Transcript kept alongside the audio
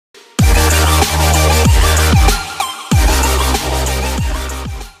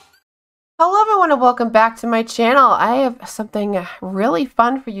everyone, and welcome back to my channel. I have something really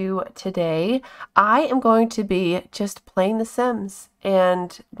fun for you today. I am going to be just playing The Sims,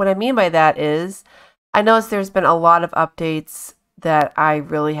 and what I mean by that is I noticed there's been a lot of updates that I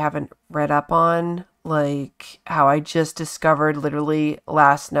really haven't read up on, like how I just discovered literally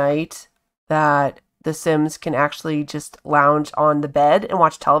last night that The Sims can actually just lounge on the bed and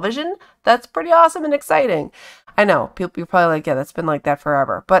watch television. That's pretty awesome and exciting. I know people, you're probably like, yeah, that's been like that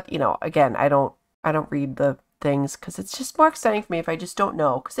forever. But you know, again, I don't read the things because it's just more exciting for me if I just don't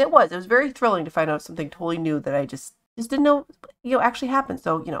know. Because it was very thrilling to find out something totally new that I just didn't know, actually happened.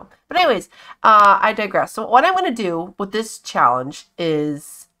 So But anyways, I digress. So what I'm going to do with this challenge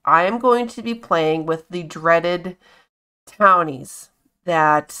is I am going to be playing with the dreaded Townies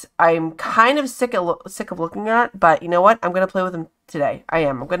that I'm kind of sick of looking at. But you know what? I'm going to play with them today.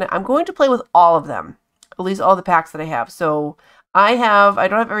 I'm going to play with all of them. At least all the packs that I have. So I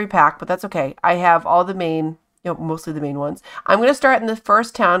don't have every pack, but that's okay. I have all the main, mostly the main ones. I'm going to start in the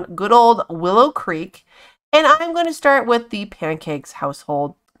first town, good old Willow Creek. And I'm going to start with the Pancake's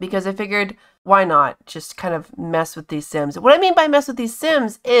household because I figured, why not just kind of mess with these Sims? What I mean by mess with these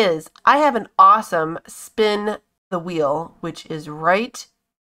Sims is I have an awesome spin the wheel, which is right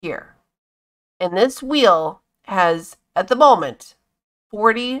here. And this wheel has, at the moment,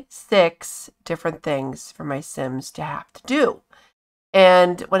 46 different things for my Sims to have to do.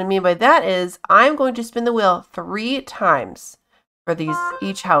 And what I mean by that is I'm going to spin the wheel 3 times for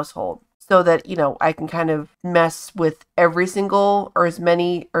each household so that, I can kind of mess with every single or as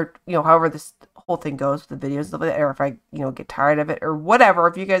many or, however this whole thing goes with the videos, stuff like that, or if I, get tired of it or whatever,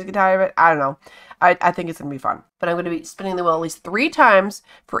 if you guys get tired of it, I don't know. I think it's going to be fun. But I'm going to be spinning the wheel at least 3 times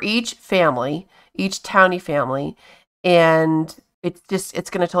for each family, each townie family. And it's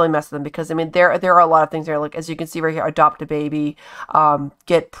going to totally mess with them because, I mean, there are a lot of things there. Like, as you can see right here, adopt a baby,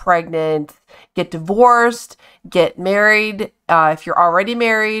 get pregnant, get divorced, get married. If you're already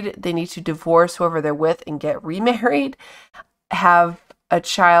married, they need to divorce whoever they're with and get remarried. Have a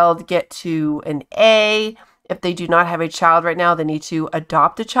child get to an A. If they do not have a child right now, they need to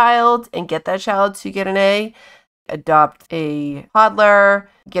adopt a child and get that child to get an A. Adopt a toddler,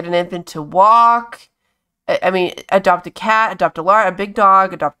 get an infant to walk. I mean, adopt a cat, adopt a big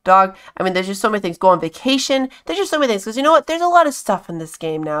dog, adopt a dog. I mean, there's just so many things. Go on vacation. There's just so many things. Because you know what? There's a lot of stuff in this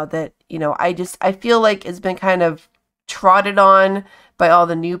game now that, I feel like it's been kind of trotted on by all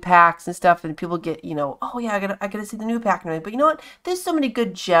the new packs and stuff. And people get, oh yeah, I gotta see the new pack and everything. But you know what? There's so many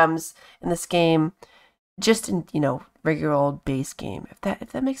good gems in this game. Just in, regular old base game. If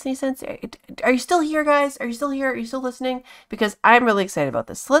that makes any sense. Are you still here, guys? Are you still here? Are you still listening? Because I'm really excited about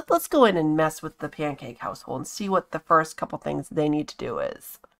this. So let's go in and mess with the Pancake household and see what the first couple things they need to do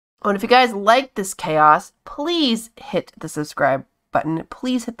is. Oh, and if you guys like this chaos, please hit the subscribe button.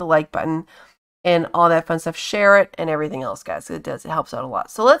 Please hit the like button and all that fun stuff. Share it and everything else, guys. It helps out a lot.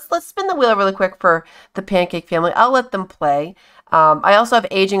 So let's spin the wheel really quick for the Pancake family. I'll let them play. I also have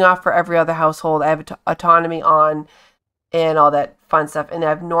aging off for every other household. I have autonomy on and all that fun stuff. And I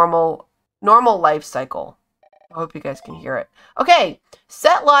have normal life cycle. I hope you guys can hear it. Okay,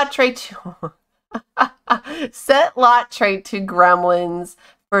 set lot trait to set lot trait to gremlins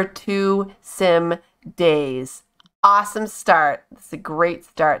for 2 sim days. Awesome start. It's a great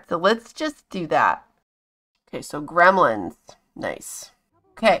start. So let's just do that. Okay, so gremlins. Nice.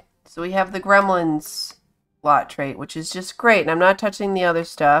 Okay, so we have the gremlins lot trait, which is just great. And I'm not touching the other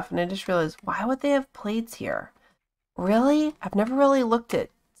stuff. And I just realized, why would they have plates here? Really? I've never really looked at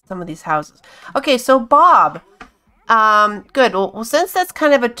some of these houses. Okay, so Bob. Good. Well, since that's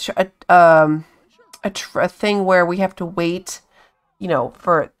kind of a thing where we have to wait,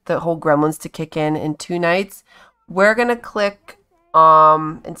 for the whole gremlins to kick in 2 nights, we're gonna click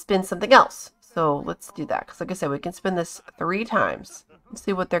and spin something else. So let's do that. Because like I said, we can spin this 3 times and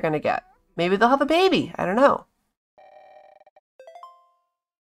see what they're gonna get. Maybe they'll have a baby. I don't know.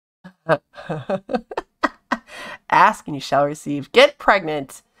 Ask and you shall receive. Get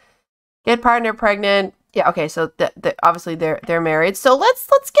pregnant. Get partner pregnant. Yeah. Okay. So obviously they're married. So let's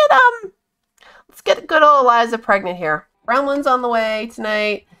get good old Eliza pregnant here. Gremlin's on the way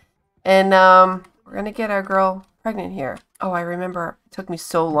tonight, and we're gonna get our girl pregnant here. Oh, I remember it took me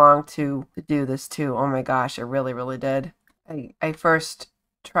so long to do this too. Oh my gosh, it really did. I first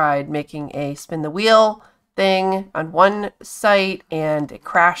tried making a spin the wheel thing on one site and it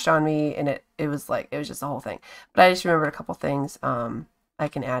crashed on me, and it was just the whole thing. But I just remembered a couple things I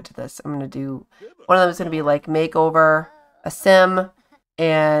can add to this. I'm gonna do one of them is gonna be like makeover a sim,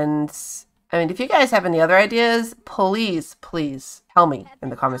 and I mean, if you guys have any other ideas, please tell me in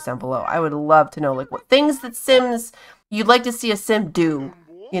the comments down below. I would love to know like what things that Sims you'd like to see a sim do,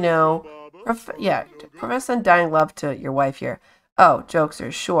 Yeah, profess undying love to your wife here. Oh,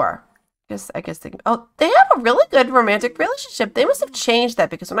 jokesters, sure. I guess they. Oh, they have a really good romantic relationship. They must have changed that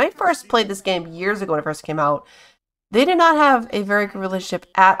because when I first played this game years ago when it first came out, they did not have a very good relationship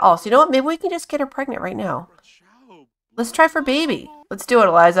at all. So you know what? Maybe we can just get her pregnant right now. Let's try for baby. Let's do it,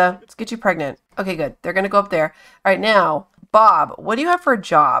 Eliza. Let's get you pregnant. Okay, good. They're gonna go up there. All right, now, Bob, what do you have for a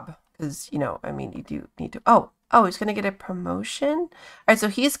job? Because you know, I mean, you do need to. Oh, he's gonna get a promotion. All right, so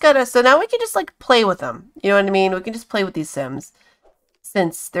he's gonna. So now we can just like play with them. You know what I mean? We can just play with these Sims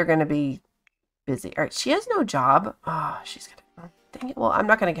since they're gonna be busy. All right, she has no job. Oh, she's gonna. Dang it. Well, I'm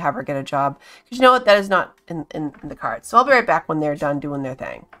not going to have her get a job. Because you know what? That is not in the cards. So I'll be right back when they're done doing their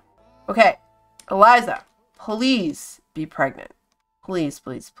thing. Okay. Eliza, please be pregnant. Please,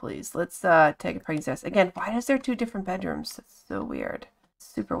 please, please. Let's take a pregnancy test. Again, why is there 2 different bedrooms? That's so weird.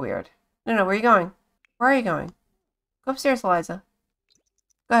 Super weird. No, where are you going? Where are you going? Go upstairs, Eliza.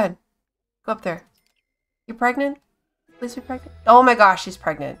 Go ahead. Go up there. You pregnant? Please be pregnant. Oh my gosh, she's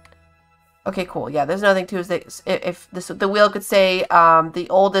pregnant. Okay, cool. Yeah, there's nothing to is if the wheel could say the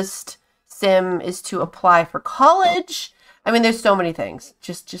oldest sim is to apply for college. I mean, there's so many things.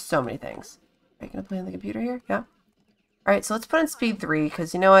 Just so many things. Are you gonna play on the computer here? Yeah. All right, so let's put in speed 3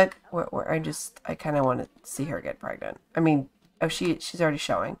 because you know what? I kind of want to see her get pregnant. I mean, oh, she's already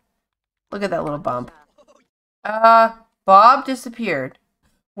showing. Look at that little bump. Bob disappeared.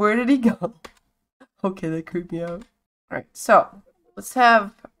 Where did he go? Okay, that creeped me out. All right, so let's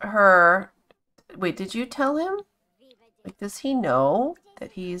have her. Wait, did you tell him? Like, does he know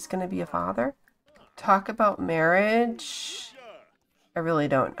that he's gonna be a father? Talk about marriage. I really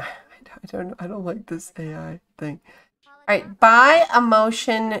don't. I don't like this AI thing. All right, buy a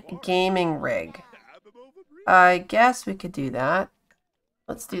motion gaming rig. I guess we could do that.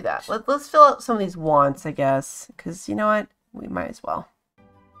 Let's do that. Let's fill out some of these wants, I guess, because you know what? We might as well.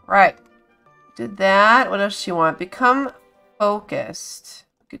 Right. Did that. What else do you want? Become focused.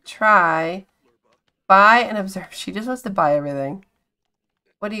 We could try. Buy and observe. She just wants to buy everything.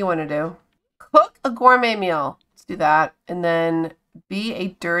 What do you want to do? Cook a gourmet meal. Let's do that. And then be a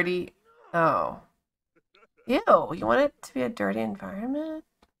dirty... Oh. Ew. You want it to be a dirty environment?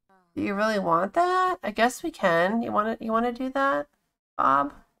 Do you really want that? I guess we can. You want to do that,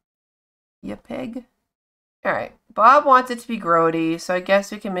 Bob? You pig? Alright. Bob wants it to be grody, so I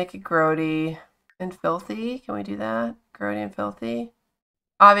guess we can make it grody and filthy. Can we do that? Grody and filthy?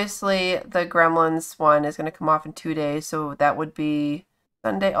 Obviously, the Gremlins one is going to come off in 2 days, so that would be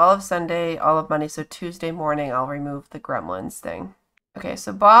Sunday, all of Monday, so Tuesday morning I'll remove the Gremlins thing. Okay,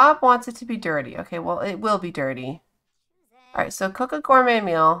 so Bob wants it to be dirty. Okay, well, it will be dirty. Alright, so cook a gourmet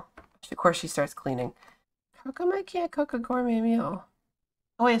meal. Of course, she starts cleaning. How come I can't cook a gourmet meal?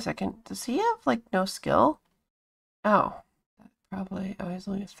 Oh, wait a second. Does he have, like, no skill? Oh, probably. Oh, he's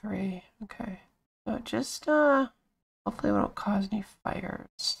only a 3. Okay. So just, hopefully we don't cause any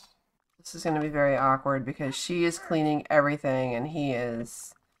fires. This is going to be very awkward because she is cleaning everything and he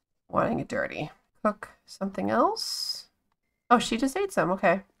is wanting it dirty. Cook something else? Oh, she just ate some.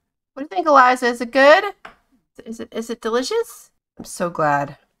 Okay. What do you think, Eliza? Is it good? Is it delicious? I'm so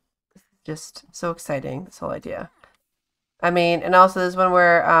glad. This is just so exciting, this whole idea. I mean, and also there's one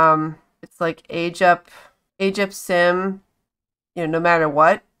where it's like age up sim, you know, no matter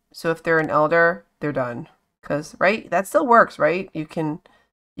what. So if they're an elder, they're done. Because, right? That still works, right? You can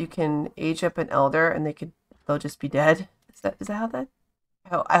age up an elder and they'll just be dead. Is that how that?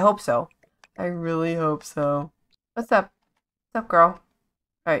 I hope so. I really hope so. What's up? What's up, girl?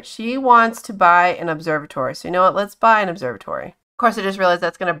 All right, she wants to buy an observatory. So you know what? Let's buy an observatory. Of course, I just realized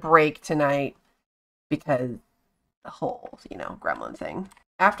that's going to break tonight because the whole, you know, gremlin thing.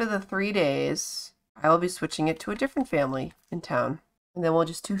 After the 3 days, I will be switching it to a different family in town. And then we'll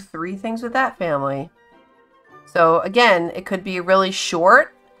just do 3 things with that family. So again, it could be really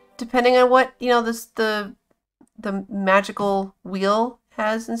short, depending on what, you know, the magical wheel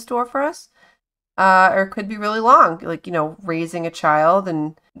has in store for us. Or it could be really long, like, you know, raising a child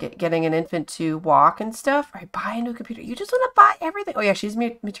and getting an infant to walk and stuff. Right, buy a new computer. You just want to buy everything. Oh yeah, she's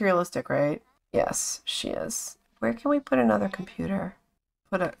materialistic, right? Yes, she is. Where can we put another computer?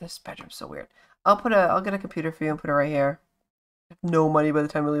 This bedroom's so weird. I'll get a computer for you and put it right here. I have no money by the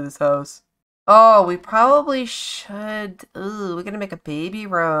time we leave this house. Oh, we probably should. Ooh, we're gonna make a baby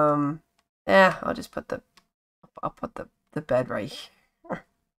room. Yeah, I'll put the bed right here.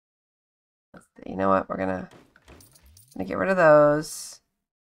 You know what? We're gonna get rid of those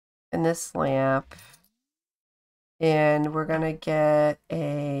and this lamp. And we're gonna get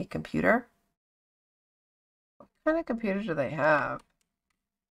a computer. What kind of computer do they have?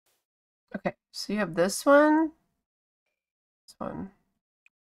 Okay, so you have this one. This one.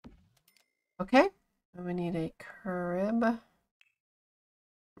 Okay. And we need a crib.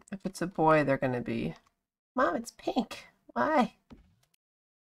 If it's a boy, they're going to be... Mom, it's pink. Why?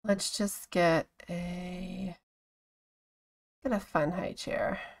 Let's just get a fun high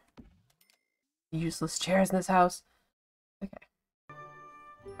chair. Useless chairs in this house. Okay.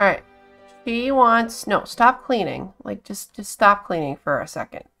 All right. She wants... No, stop cleaning. Like, just stop cleaning for a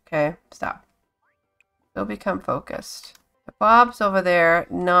second. Okay? Stop. Go become focused. Bob's over there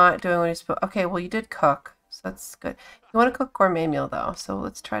not doing what he's supposed... Okay, well, you did cook. So that's good. You want to cook gourmet meal, though. So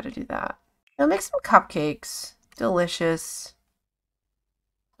let's try to do that. Now make some cupcakes. Delicious.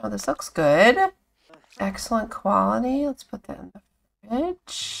 Oh, this looks good. Excellent quality. Let's put that in the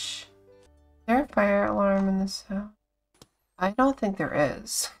fridge. Is there a fire alarm in this house? I don't think there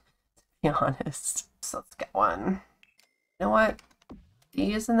is, to be honest. So let's get one. You know what?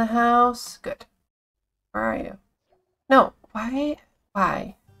 D is in the house. Good. Where are you? No. Why?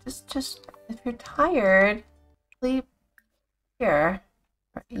 Why? Just if you're tired, sleep here.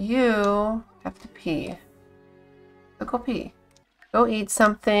 You have to pee. So go pee. Go eat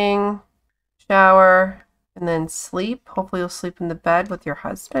something, shower, and then sleep. Hopefully you'll sleep in the bed with your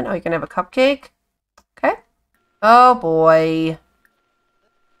husband. Oh, you can have a cupcake? Okay. Oh, boy.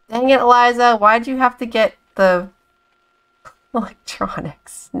 Dang it, Eliza. Why'd you have to get the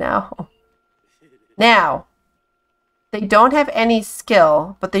electronics? No. Now, they don't have any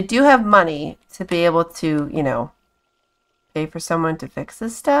skill, but they do have money to be able to, you know, pay for someone to fix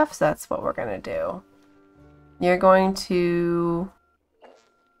this stuff. So that's what we're going to do. You're going to...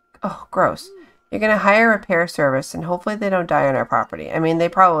 Oh, gross. You're going to hire a repair service, and hopefully they don't die on our property. I mean, they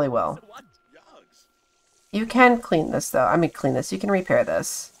probably will. You can clean this, though. I mean, clean this. You can repair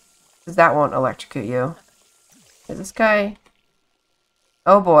this. Because that won't electrocute you. Is this guy...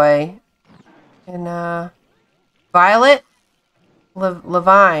 Oh, boy. And, Violet?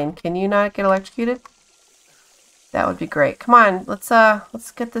 Levine, can you not get electrocuted? That would be great. Come on, let's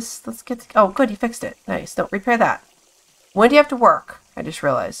get this, oh, good, you fixed it. Nice. Don't repair that. When do you have to work? I just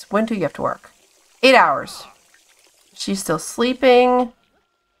realized. When do you have to work? 8 hours. She's still sleeping.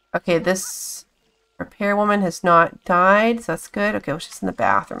 Okay, this repair woman has not died, so that's good. Okay, well, she's in the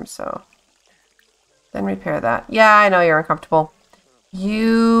bathroom, so then repair that. Yeah, I know you're uncomfortable.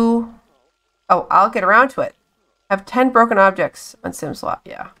 You... Oh, I'll get around to it. I have 10 broken objects on SimSwap.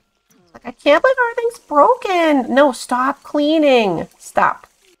 Yeah. Like, I can't believe everything's broken. No, stop cleaning. Stop.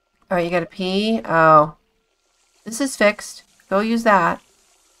 All right, you gotta pee. Oh. This is fixed. Go use that.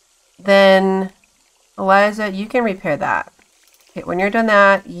 Then, Eliza, you can repair that. Okay, when you're done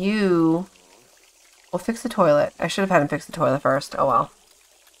that, you will fix the toilet. I should have had him fix the toilet first. Oh, well.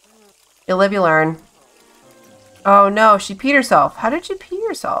 You live, you learn. Oh, no, she peed herself. How did you pee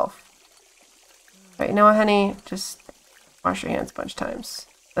yourself? All right, you know what, honey? Just wash your hands a bunch of times.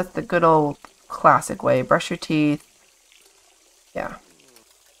 That's the good old classic way. Brush your teeth. Yeah.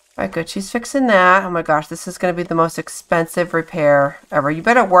 All right, good. She's fixing that. Oh my gosh, this is going to be the most expensive repair ever. You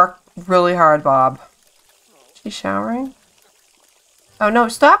better work really hard, Bob. She's showering? Oh no,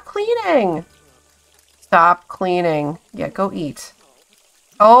 stop cleaning. Stop cleaning. Yeah, go eat.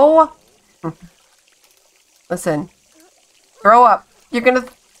 Oh. Listen. Grow up. You're going to...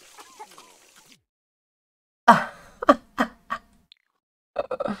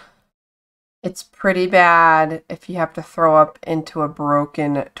 It's pretty bad if you have to throw up into a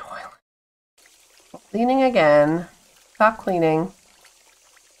broken toilet. Cleaning again. Stop cleaning.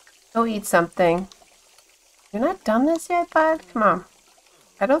 Go eat something. You're not done this yet, bud? Come on.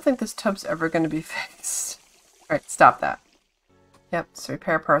 I don't think this tub's ever going to be fixed. Alright, stop that. Yep, this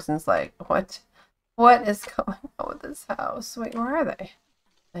repair person's like, what? What is going on with this house? Wait, where are they?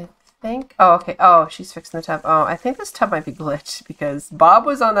 I think... Oh, okay. Oh, she's fixing the tub. Oh, I think this tub might be glitched because Bob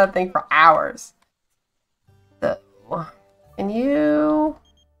was on that thing for hours. So, and you...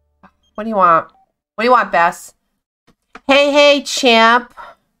 What do you want? What do you want, Bess? Hey, champ.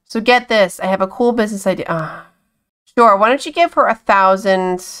 So get this. I have a cool business idea. Sure, why don't you give her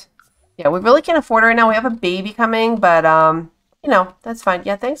 1,000... Yeah, we really can't afford her right now. We have a baby coming, but, you know, that's fine.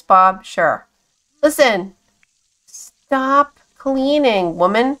 Yeah, thanks, Bob. Sure. Listen. Stop cleaning,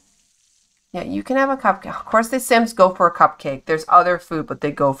 woman. Yeah, you can have a cupcake. Of course, the Sims go for a cupcake. There's other food, but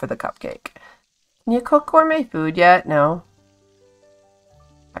they go for the cupcake. Can you cook gourmet food yet? No.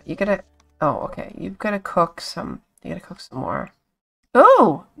 You gotta... Oh, okay. You've got to cook some... You gotta cook some more.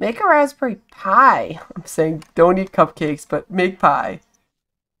 Oh, make a raspberry pie. I'm saying don't eat cupcakes, but make pie.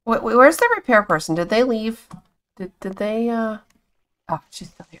 Wait, where's the repair person? Did they leave? Did they, Oh,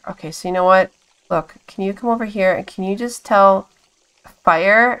 she's still here. Okay, so you know what? Look, can you come over here and can you just tell...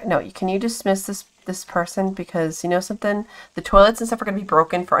 Fire? No, can you dismiss this this person because you know something? The toilets and stuff are going to be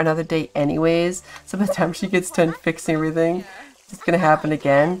broken for another day anyways. So by the time she gets done fixing everything, it's going to happen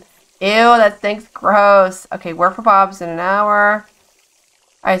again. Ew, that stinks gross. Okay, work for Bob's in an hour.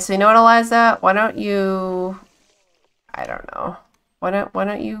 Alright, so you know what, Eliza? Why don't you... I don't know. Why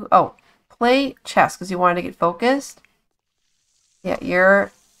don't you... Oh, play chess because you wanted to get focused. Yeah,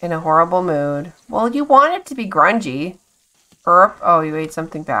 you're in a horrible mood. Well, you want it to be grungy. Burp. Oh, you ate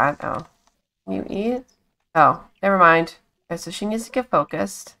something bad. Oh. Can you eat? Oh, never mind. Okay, so she needs to get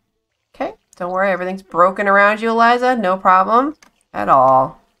focused. Okay, don't worry. Everything's broken around you, Eliza. No problem at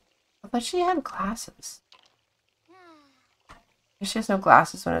all. I thought she had glasses. She has no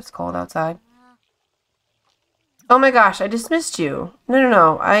glasses when it's cold outside. Oh my gosh, I dismissed you.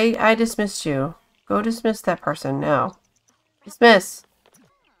 No. I dismissed you. Go dismiss that person now. Dismiss.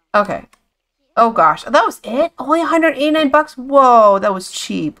 Okay. Oh gosh, that was it? Only 189 bucks? Whoa, that was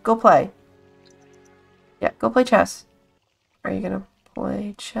cheap. Go play. Yeah, go play chess. Are you gonna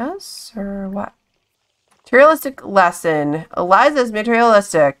play chess or what? Materialistic lesson. Eliza's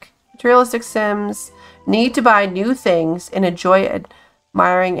materialistic. Materialistic Sims need to buy new things and enjoy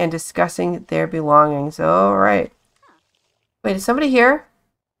admiring and discussing their belongings. All right. Wait, is somebody here?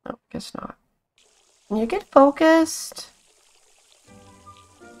 No, guess not. Can you get focused?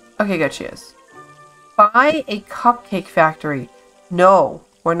 Okay, good, she is. Buy a cupcake factory. No,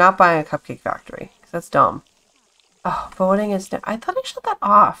 we're not buying a cupcake factory. That's dumb. Oh, voting is... I thought I shut that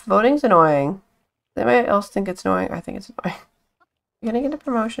off. Voting's annoying. Does anybody else think it's annoying? I think it's annoying. You gonna get a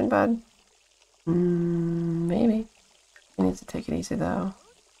promotion, bud? Maybe. You need to take it easy, though.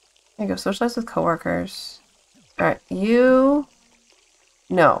 There you go. Socialize with coworkers. Alright, you...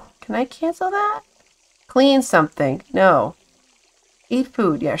 No. Can I cancel that? Clean something. No. Eat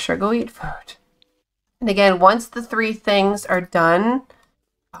food. Yeah, sure. Go eat food. And again, once the 3 things are done...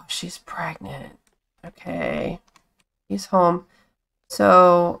 Oh, she's pregnant. Okay. He's home.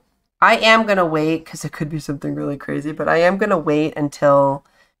 So, I am going to wait, because it could be something really crazy, but I am going to wait until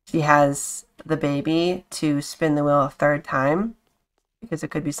she has the baby to spin the wheel a 3rd time. Because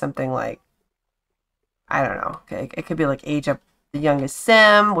it could be something like, I don't know. Okay, it could be like age up the youngest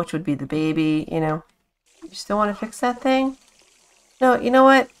sim, which would be the baby, you know. You still want to fix that thing? No, you know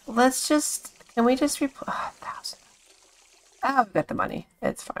what? Let's just, can we just replace, 1,000. Oh, we've got the money.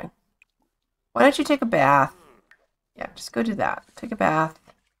 It's fine. Why don't you take a bath? Yeah, just go do that. Take a bath.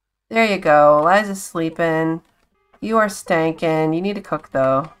 There you go. Eliza's sleeping. You are stankin'. You need to cook,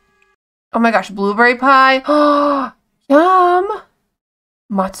 though. Oh my gosh, blueberry pie. Oh, yum.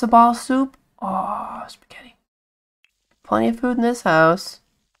 Matzo ball soup. Oh, spaghetti. Plenty of food in this house.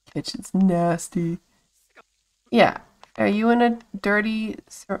 Kitchen's nasty. Yeah. Are you in a dirty...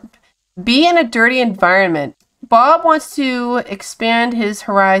 Be in a dirty environment. Bob wants to expand his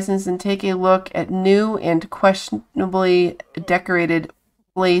horizons and take a look at new and questionably decorated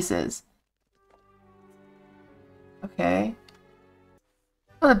places. Okay.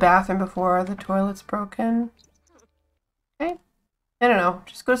 Oh, the bathroom before the toilet's broken. Okay. I don't know.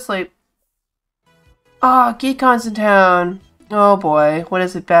 Just go to sleep. Oh, GeekCon's in town. Oh boy. What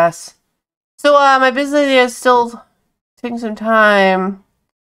is it, Bess? So, my business idea is still taking some time.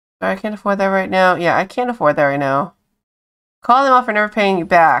 I can't afford that right now. Yeah, I can't afford that right now. Call them off for never paying you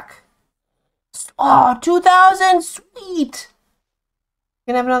back. Oh, 2,000? Sweet!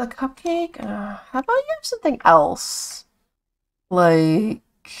 You gonna have another cupcake? How about you have something else? Like...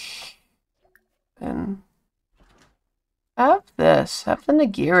 And... Have this. Have the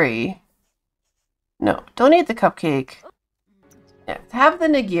nigiri. No, don't eat the cupcake. Yeah, have the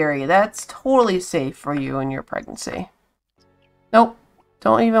nigiri. That's totally safe for you and your pregnancy. Nope.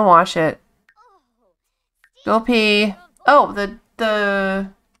 Don't even wash it. Go pee. Oh, the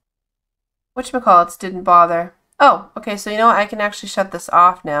whatchamacallits didn't bother. Oh, okay, so you know what? I can actually shut this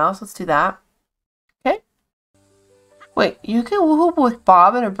off now, so let's do that. Okay. Wait, you can whoop with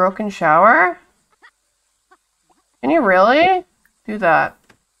Bob in a broken shower? Can you really do that?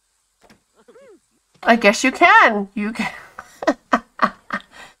 I guess you can. You can.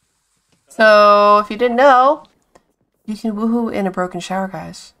 So, if you didn't know, you can woohoo in a broken shower,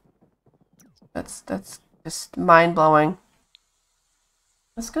 guys. That's just mind-blowing.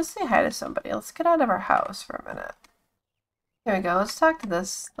 Let's go say hi to somebody. Let's get out of our house for a minute. Here we go. Let's talk to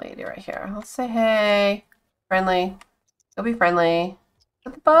this lady right here. Let's say hey. Friendly. Go be friendly.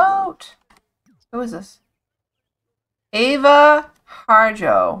 At the boat. Who is this? Ava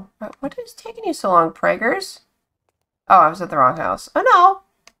Harjo. What is taking you so long, Praggers? Oh, I was at the wrong house. Oh, no.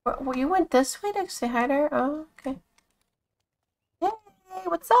 Well, you went this way to say hi to her? Oh, okay. Hey,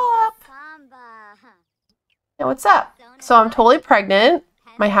 what's up? Hey, what's up? So I'm totally pregnant.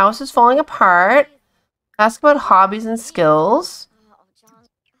 My house is falling apart. Ask about hobbies and skills.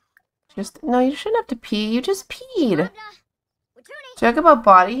 No, you shouldn't have to pee. You just peed. Joke about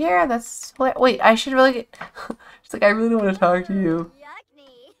body hair? That's... Wait, I should really get... She's like, I really don't want to talk to you.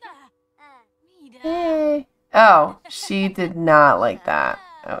 Hey. Oh, she did not like that.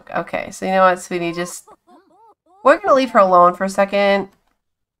 Okay, so you know what, sweetie? Just... We're going to leave her alone for a second.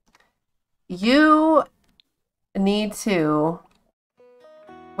 You need to...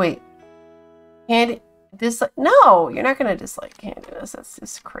 Wait. Candy... Dislike... No! You're not going to dislike Candace. That's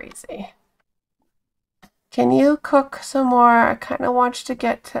just crazy. Can you cook some more? I kind of want you to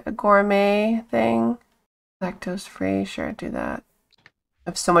get to a gourmet thing. Lactose free. Sure, do that. I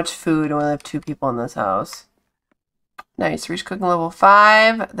have so much food. I only have 2 people in this house. Nice. Reach cooking level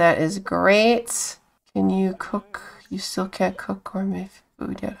 5. That is great. Can you cook? You still can't cook gourmet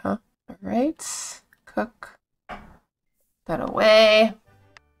food yet, huh? Alright. Cook that away.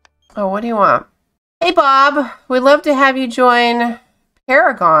 Oh, what do you want? Hey, Bob. We'd love to have you join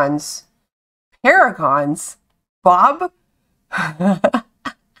Paragons. Paragons? Bob?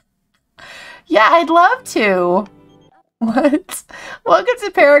 Yeah, I'd love to. What? Welcome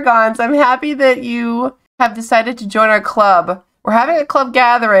to Paragons. I'm happy that you have decided to join our club. We're having a club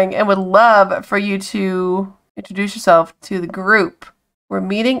gathering and would love for you to introduce yourself to the group. We're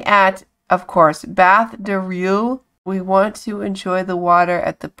meeting at, of course, Bath de Rieu. We want to enjoy the water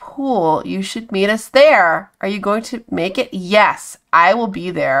at the pool. You should meet us there. Are you going to make it? Yes, I will be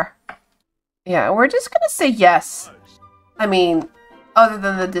there. Yeah, we're just going to say yes. I mean, other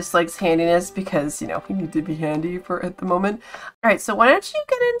than the dislikes handiness, because, you know, we need to be handy for at the moment. All right, so why don't you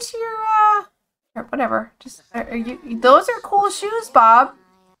get into your, whatever. Just, those are cool shoes, Bob.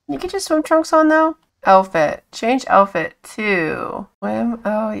 Can you get your swim trunks on, though? Outfit. Change outfit to swim.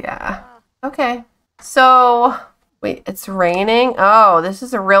 Oh, yeah. Okay. So... Wait, it's raining? Oh, this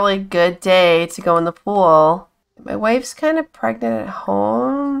is a really good day to go in the pool. My wife's kind of pregnant at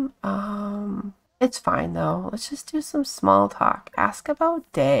home. It's fine though. Let's just do some small talk. Ask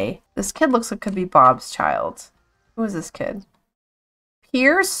about day. This kid looks like could be Bob's child. Who is this kid?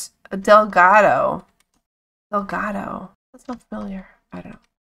 Pierce Delgado. Delgado. That's not familiar. I don't know.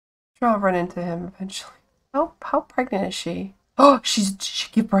 I'm sure I'll run into him eventually. Oh, how pregnant is she? Oh, she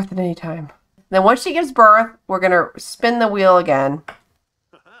could give birth at any time. Then once she gives birth, we're going to spin the wheel again.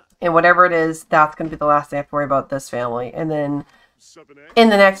 And whatever it is, that's going to be the last thing I have to worry about this family. And then in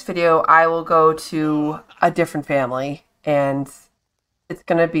the next video, I will go to a different family. And it's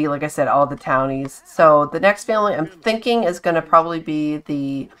going to be, like I said, all the Townies. So the next family I'm thinking is going to probably be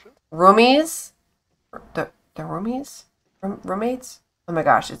the roomies. The roomies? Roommates? Oh my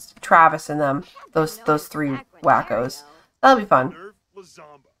gosh, it's Travis and them. Those 3 wackos. That'll be fun.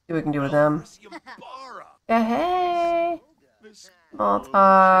 See what we can do with them. Yeah, hey! Small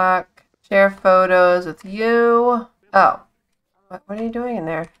talk. Share photos with you. Oh. What are you doing in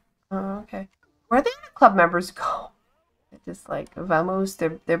there? Oh, okay. Where do the other club members go? They're just like, vamos.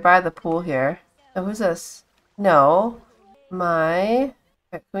 They're by the pool here. Oh, who's this? No. We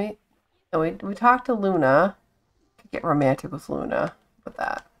talked to Luna. Could get romantic with Luna. With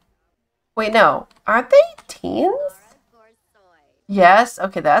that. Wait, no. Aren't they teens? Yes.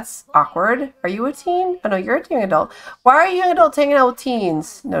 Okay, that's awkward. Are you a teen? Oh, no, you're a young adult. Why are you young adults hanging out with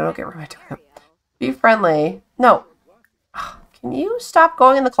teens? No, don't get romantic with them. Be friendly. No. Can you stop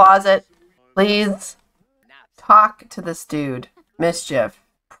going in the closet? Please. Talk to this dude. Mischief.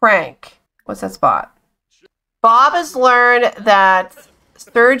 Prank. What's that spot? Bob has learned that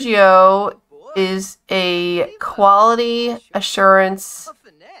Sergio is a quality assurance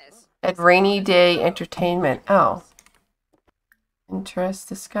at rainy day entertainment. Oh. Interest,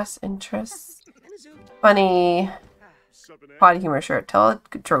 discuss interests. Funny. Potty humor, sure. Tell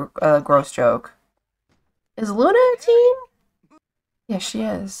a gross joke. Is Luna a teen? Yes, she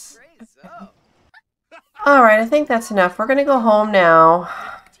is. Okay. Alright, I think that's enough. We're gonna go home now.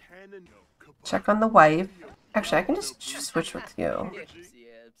 Check on the wife. Actually, I can just switch with you.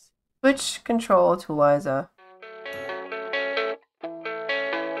 Switch control to Liza.